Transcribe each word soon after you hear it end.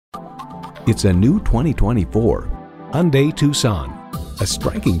It's a new 2024 Hyundai Tucson, a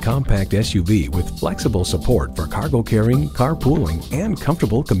striking compact SUV with flexible support for cargo carrying, carpooling, and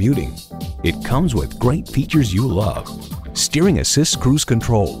comfortable commuting. It comes with great features you love: steering assist cruise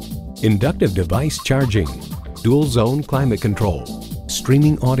control, inductive device charging, dual zone climate control,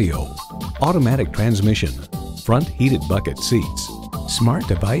 streaming audio, automatic transmission, front heated bucket seats, smart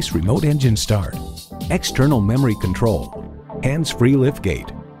device remote engine start, external memory control, hands-free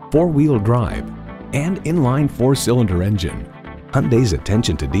liftgate, four-wheel drive, and inline four-cylinder engine. Hyundai's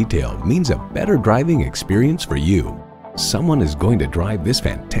attention to detail means a better driving experience for you. Someone is going to drive this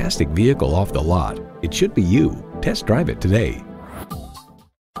fantastic vehicle off the lot. It should be you. Test drive it today.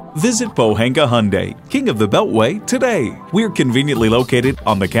 Visit Pohanka Hyundai, King of the Beltway, today. We're conveniently located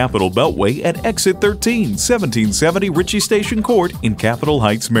on the Capitol Beltway at Exit 13, 1770 Ritchie Station Court in Capitol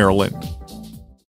Heights, Maryland.